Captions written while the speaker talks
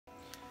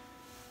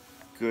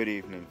Good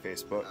evening,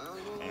 Facebook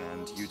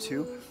and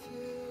YouTube.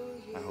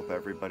 I hope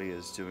everybody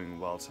is doing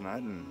well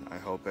tonight, and I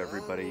hope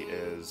everybody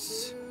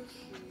is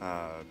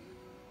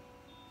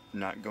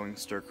not going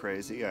stir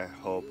crazy. I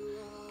hope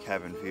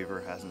cabin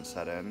fever hasn't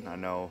set in. I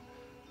know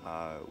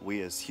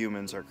we as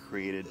humans are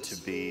created to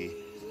be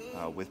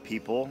with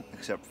people,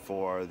 except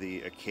for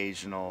the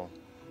occasional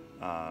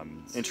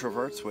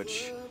introverts,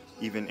 which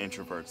even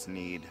introverts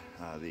need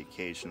the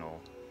occasional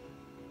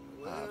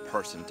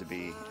person to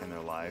be in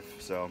their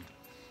life. So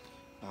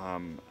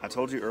I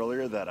told you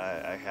earlier that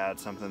I had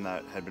something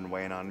that had been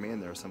weighing on me, and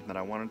there was something that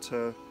I wanted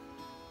to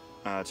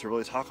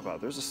really talk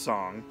about. There's a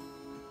song,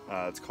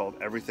 it's called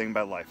Everything by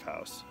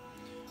Lifehouse.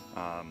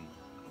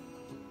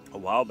 A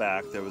while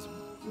back there was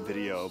a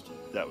video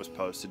that was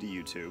posted to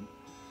YouTube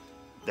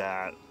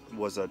that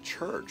was a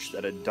church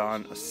that had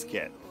done a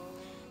skit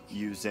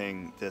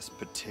using this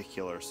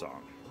particular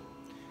song.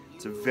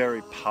 It's a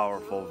very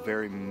powerful,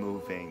 very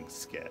moving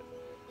skit.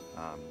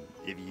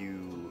 If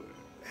you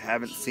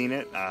haven't seen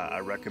it, I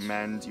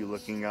recommend you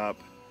looking up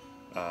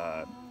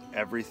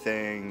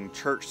Everything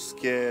Church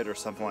Skit or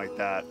something like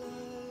that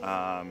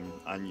on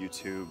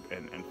YouTube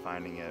and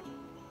finding it.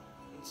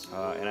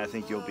 And I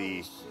think you'll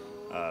be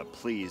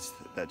pleased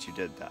that you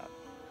did that.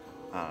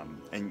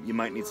 And you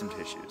might need some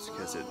tissues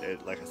because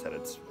it, like I said,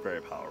 it's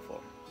very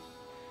powerful.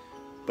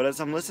 But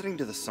as I'm listening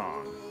to the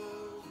song,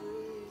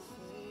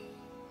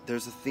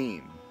 there's a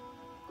theme,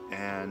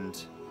 and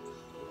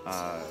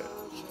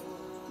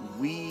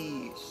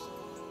we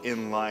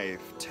in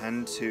life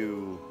tend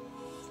to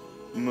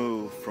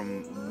move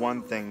from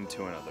one thing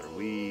to another.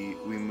 We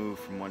move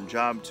from one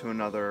job to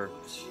another.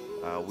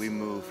 We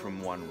move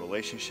from one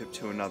relationship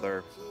to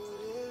another.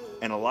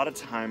 And a lot of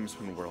times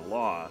when we're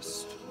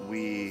lost,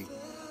 we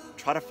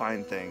try to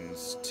find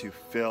things to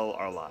fill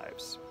our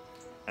lives.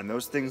 And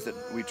those things that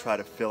we try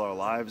to fill our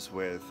lives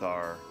with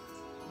are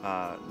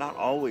not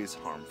always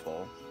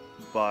harmful,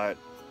 but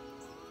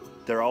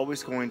they're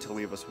always going to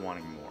leave us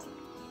wanting more.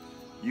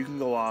 You can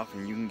go off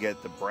and you can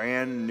get the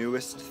brand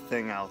newest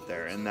thing out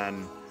there, and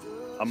then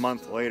a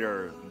month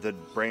later the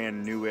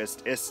brand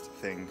newest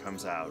thing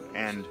comes out,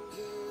 and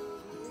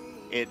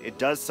it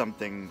does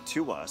something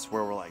to us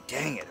where we're like,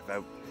 dang it,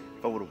 if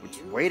I would have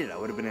just waited, I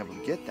would have been able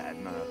to get that.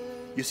 And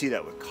you see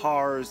that with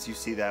cars, you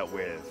see that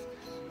with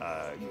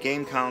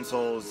game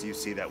consoles, you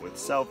see that with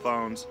cell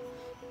phones,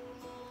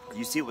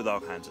 you see it with all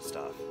kinds of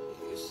stuff.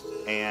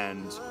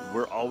 And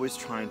we're always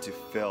trying to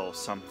fill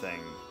something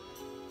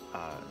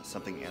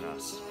in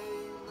us.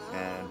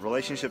 And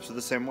relationships are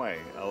the same way.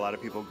 A lot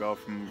of people go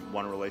from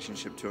one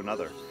relationship to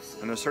another,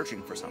 and they're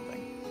searching for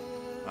something.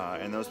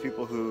 And those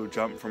people who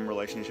jump from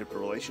relationship to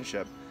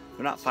relationship,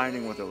 they're not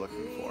finding what they're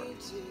looking for.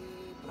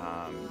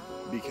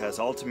 Because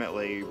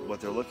ultimately, what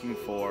they're looking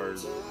for,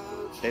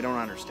 they don't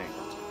understand.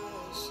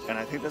 And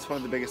I think that's one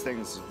of the biggest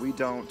things, is we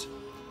don't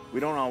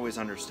always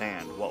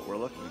understand what we're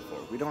looking for.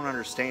 We don't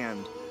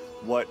understand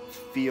what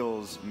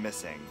feels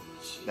missing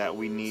that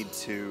we need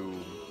to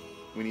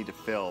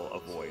fill a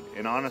void.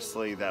 And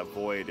honestly, that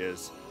void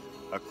is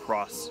a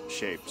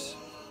cross-shaped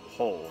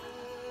hole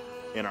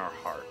in our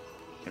heart.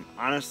 And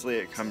honestly,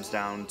 it comes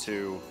down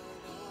to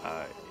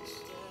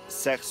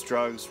sex,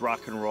 drugs,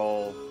 rock and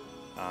roll,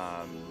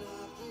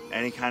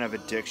 any kind of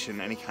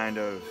addiction, any kind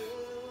of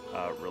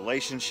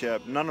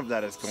relationship. None of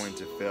that is going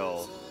to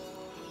fill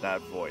that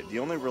void. The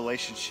only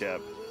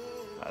relationship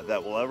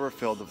that will ever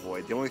fill the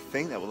void, the only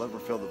thing that will ever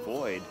fill the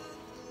void,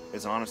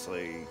 is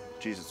honestly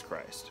Jesus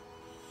Christ.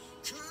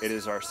 It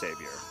is our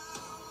Savior.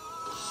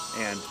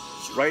 And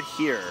right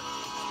here,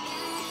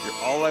 you're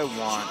all I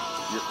want,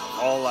 you're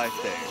all I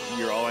think,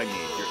 you're all I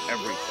need, you're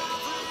everything.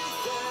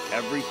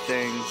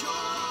 Everything,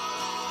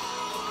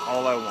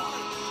 all I want.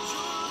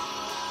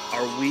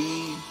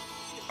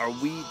 Are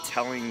we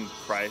telling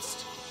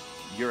Christ,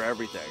 you're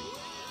everything?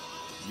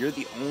 You're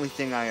the only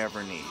thing I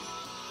ever need,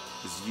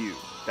 is you.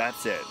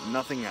 That's it,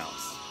 nothing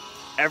else.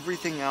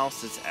 Everything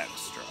else is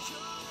extra.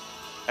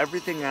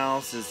 Everything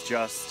else is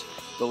just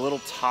the little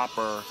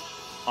topper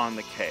on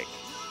the cake.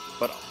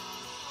 But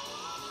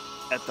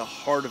at the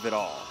heart of it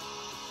all,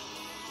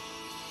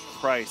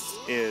 Christ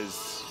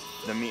is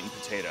the meat and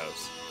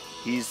potatoes.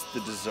 He's the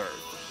dessert.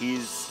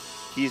 He's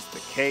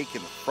the cake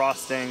and the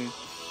frosting,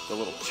 the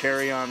little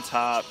cherry on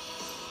top.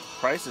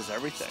 Christ is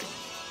everything.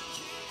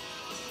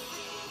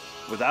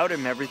 Without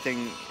him,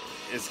 everything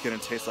is going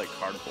to taste like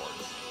cardboard.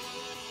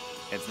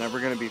 It's never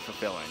going to be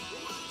fulfilling.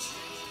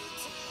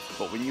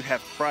 But when you have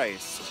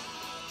Christ,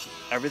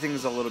 everything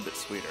is a little bit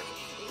sweeter.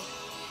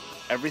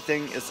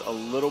 Everything is a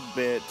little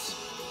bit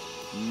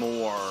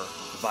more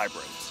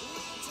vibrant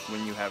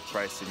when you have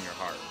Christ in your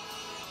heart.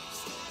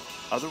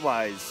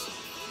 Otherwise,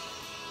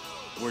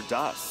 we're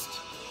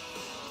dust.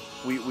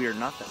 We are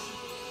nothing.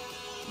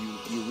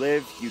 You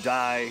live, you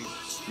die,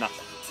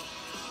 nothing.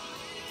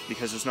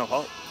 Because there's no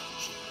hope.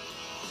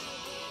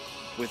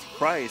 With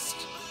Christ,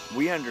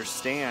 we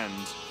understand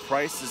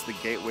Christ is the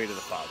gateway to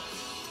the Father.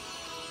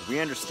 We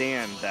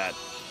understand that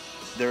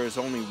there is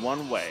only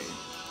one way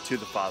to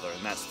the Father,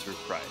 and that's through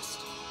Christ.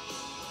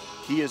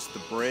 He is the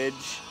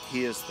bridge.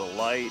 He is the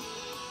light.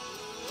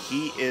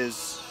 He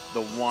is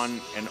the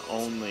one and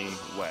only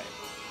way.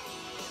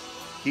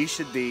 He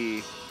should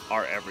be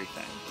our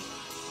everything.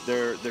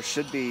 There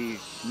should be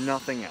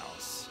nothing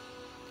else.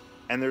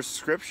 And there's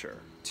scripture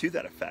to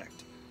that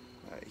effect.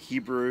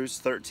 Hebrews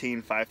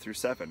 13, 5 through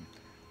 7.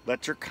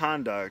 Let your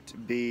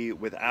conduct be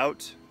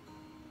without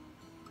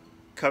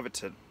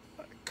covetousness.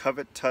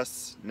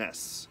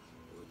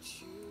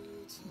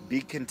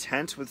 Be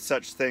content with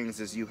such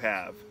things as you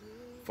have,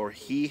 for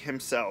he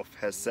himself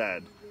has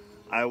said,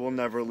 I will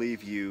never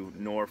leave you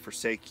nor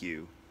forsake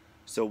you.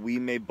 So we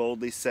may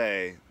boldly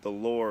say, the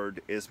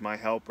Lord is my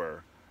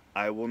helper.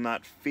 I will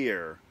not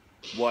fear.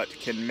 What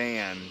can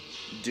man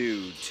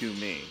do to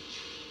me?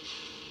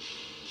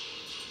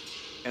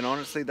 And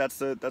honestly, that's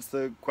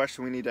the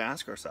question we need to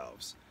ask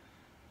ourselves.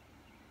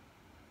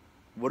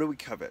 What do we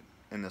covet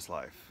in this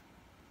life?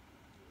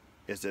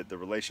 Is it the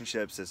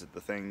relationships? Is it the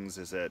things?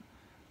 Is it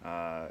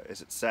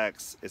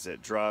sex? Is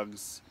it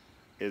drugs?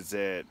 Is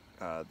it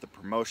the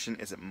promotion?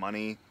 Is it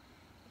money?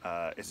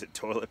 Is it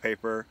toilet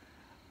paper?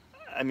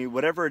 I mean,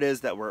 whatever it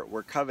is that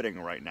we're coveting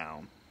right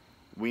now,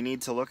 we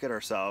need to look at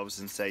ourselves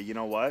and say, you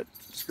know what?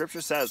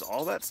 Scripture says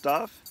all that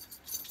stuff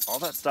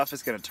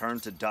is going to turn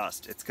to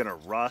dust. It's going to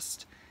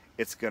rust.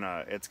 It's going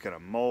to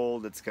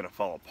mold. It's going to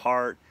fall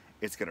apart.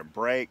 It's going to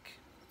break.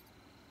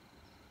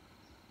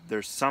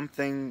 There's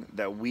something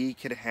that we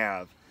could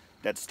have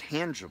that's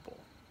tangible.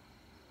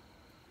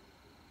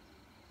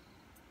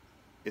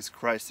 Is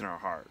Christ in our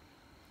heart.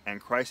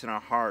 And Christ in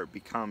our heart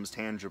becomes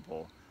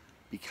tangible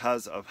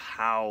because of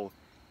how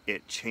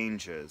it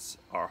changes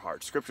our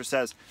heart. Scripture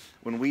says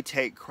when we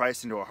take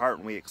Christ into our heart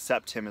and we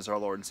accept him as our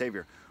Lord and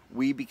Savior,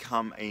 we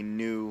become a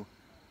new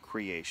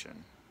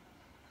creation.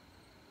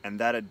 And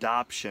that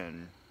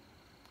adoption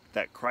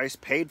that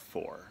Christ paid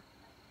for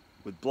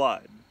with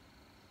blood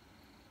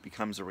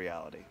becomes a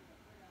reality.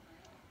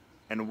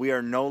 And we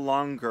are no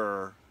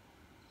longer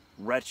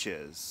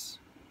wretches,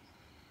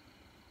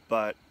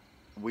 but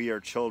we are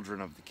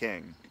children of the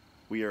King.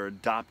 We are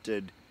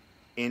adopted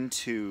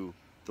into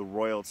the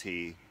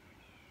royalty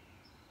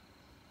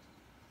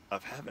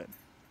of heaven.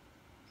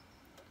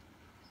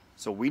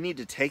 So we need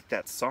to take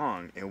that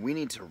song and we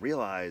need to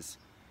realize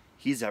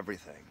he's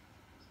everything.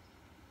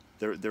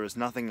 There is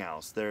nothing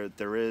else.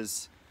 There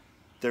is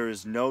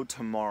no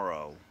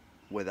tomorrow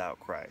without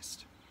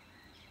Christ.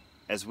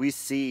 As we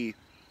see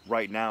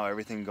right now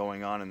everything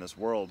going on in this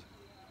world,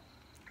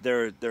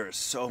 there is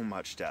so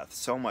much death,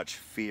 so much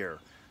fear,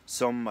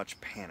 so much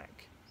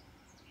panic.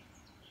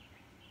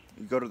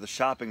 You go to the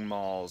shopping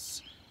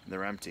malls and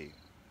they're empty.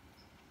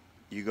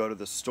 You go to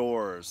the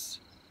stores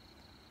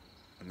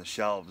and the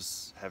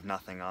shelves have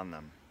nothing on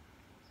them.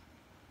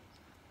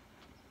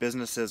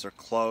 Businesses are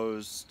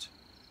closed.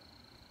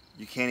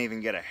 You can't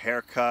even get a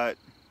haircut.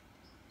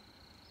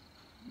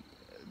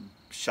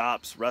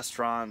 Shops,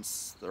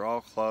 restaurants, they're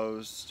all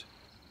closed.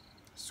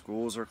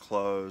 Schools are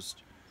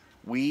closed.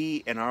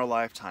 We, in our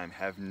lifetime,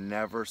 have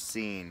never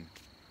seen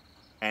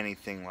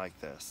anything like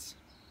this.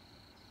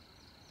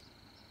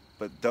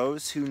 But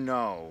those who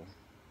know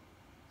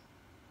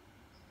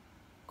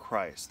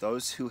Christ,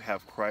 those who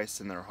have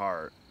Christ in their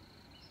heart,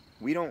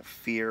 we don't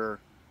fear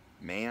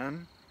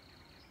man.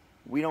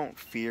 We don't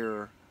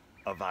fear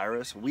a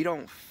virus. We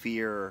don't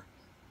fear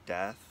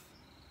death.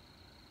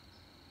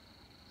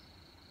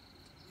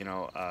 You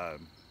know,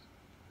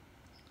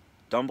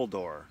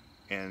 Dumbledore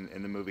in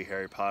the movie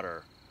Harry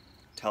Potter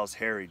tells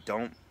Harry,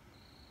 don't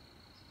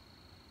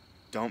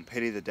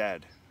pity the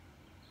dead.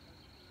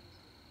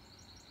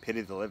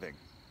 Pity the living.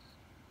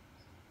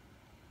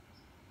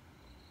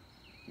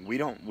 We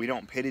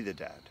don't pity the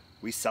dead.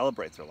 We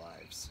celebrate their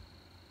lives.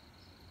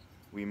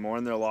 We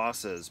mourn their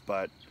losses,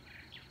 but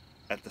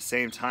at the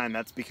same time,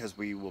 that's because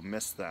we will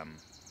miss them.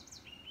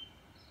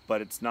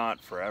 But it's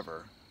not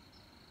forever.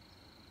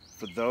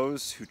 For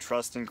those who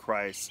trust in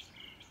Christ,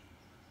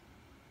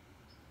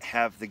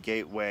 have the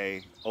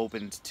gateway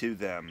opened to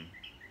them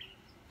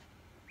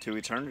to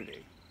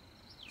eternity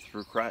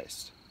through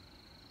Christ.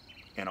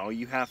 And all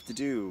you have to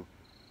do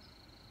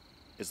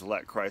is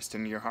let Christ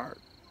into your heart.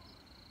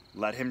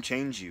 Let him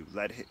change you.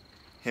 Let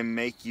him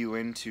make you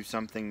into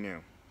something new.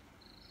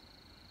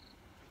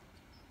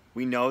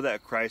 We know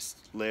that Christ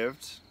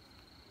lived.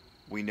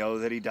 We know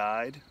that he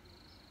died.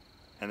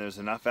 And there's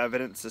enough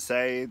evidence to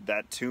say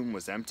that tomb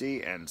was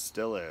empty and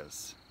still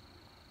is.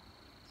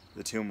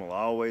 The tomb will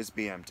always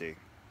be empty.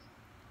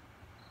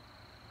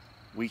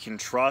 We can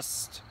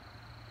trust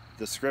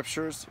the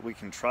scriptures. We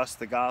can trust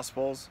the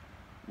gospels.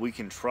 We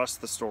can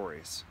trust the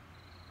stories.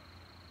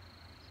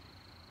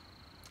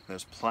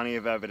 There's plenty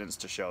of evidence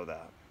to show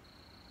that.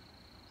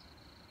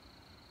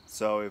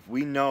 So if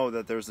we know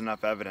that there's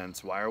enough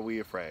evidence, why are we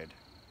afraid?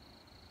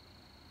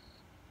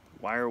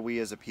 Why are we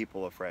as a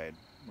people afraid?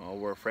 Well,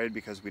 we're afraid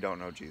because we don't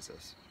know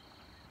Jesus.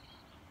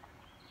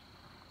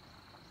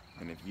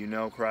 And if you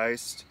know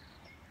Christ,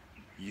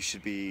 you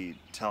should be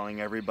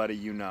telling everybody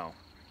you know,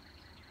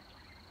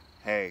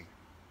 hey,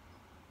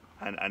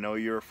 I know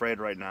you're afraid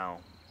right now,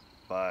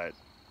 but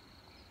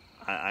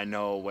I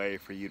know a way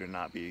for you to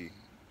not be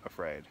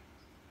afraid.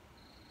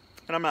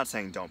 And I'm not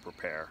saying don't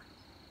prepare.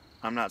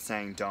 I'm not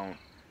saying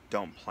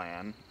don't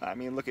plan. I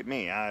mean, look at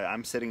me.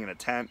 I'm sitting in a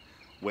tent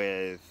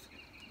with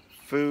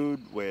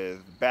food,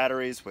 with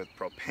batteries, with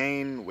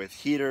propane, with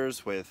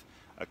heaters, with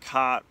a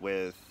cot,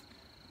 with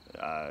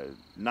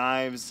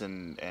knives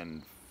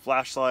and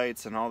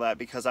flashlights and all that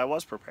because I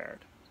was prepared.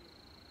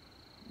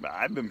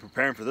 I've been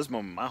preparing for this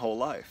moment my whole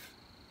life.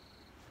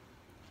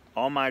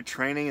 All my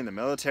training in the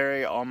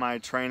military, all my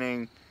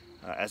training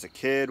as a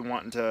kid,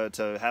 wanting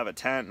to have a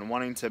tent and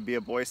wanting to be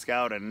a Boy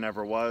Scout, and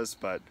never was,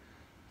 but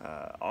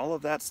all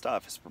of that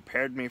stuff has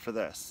prepared me for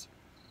this.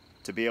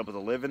 To be able to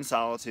live in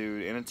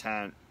solitude in a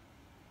tent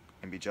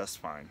and be just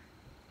fine.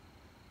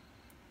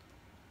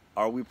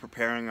 Are we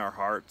preparing our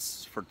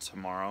hearts for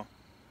tomorrow?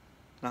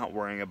 Not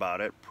worrying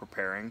about it,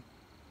 preparing.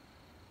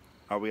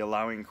 Are we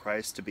allowing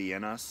Christ to be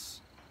in us,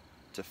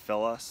 to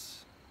fill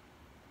us?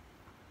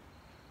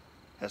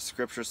 As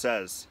Scripture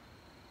says,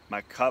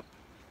 my cup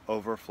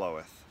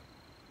overfloweth.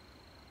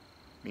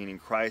 Meaning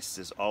Christ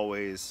is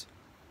always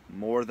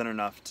more than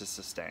enough to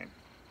sustain.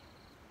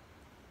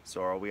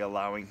 So are we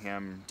allowing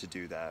Him to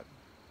do that?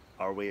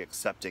 Are we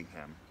accepting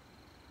Him?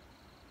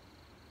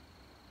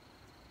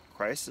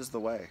 Christ is the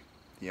way,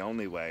 the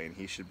only way, and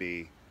He should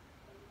be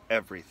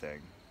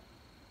everything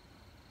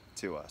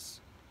to us.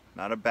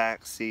 Not a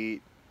back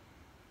seat,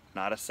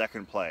 not a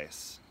second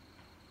place.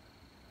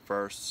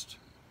 First,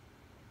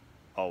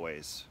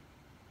 always.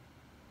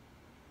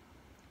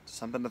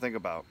 Something to think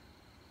about.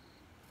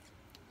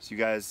 So you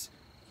guys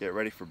get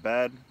ready for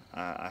bed.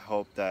 I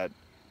hope that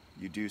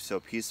you do so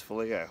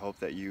peacefully. I hope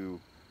that you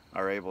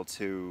are able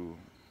to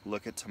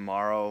look at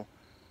tomorrow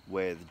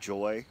with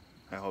joy.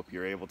 I hope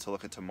you're able to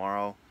look at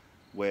tomorrow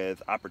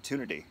with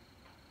opportunity.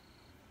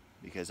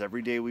 Because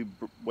every day we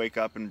wake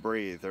up and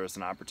breathe, there is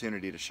an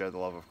opportunity to share the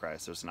love of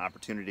Christ. There's an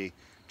opportunity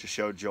to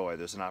show joy.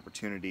 There's an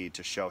opportunity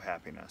to show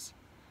happiness.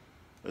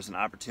 There's an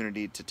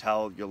opportunity to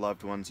tell your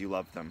loved ones you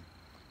love them.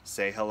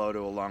 Say hello to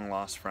a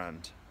long-lost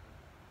friend.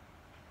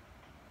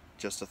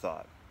 Just a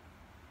thought.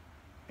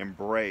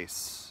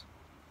 Embrace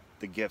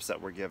the gifts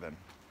that we're given,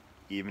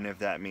 even if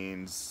that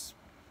means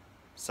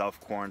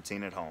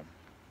self-quarantine at home.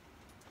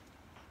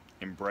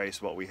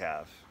 Embrace what we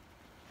have.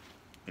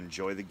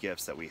 Enjoy the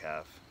gifts that we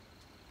have.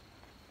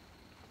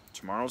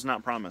 Tomorrow's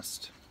not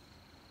promised.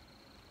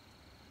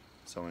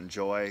 So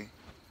enjoy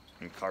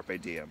and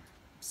carpe diem.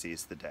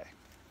 Seize the day.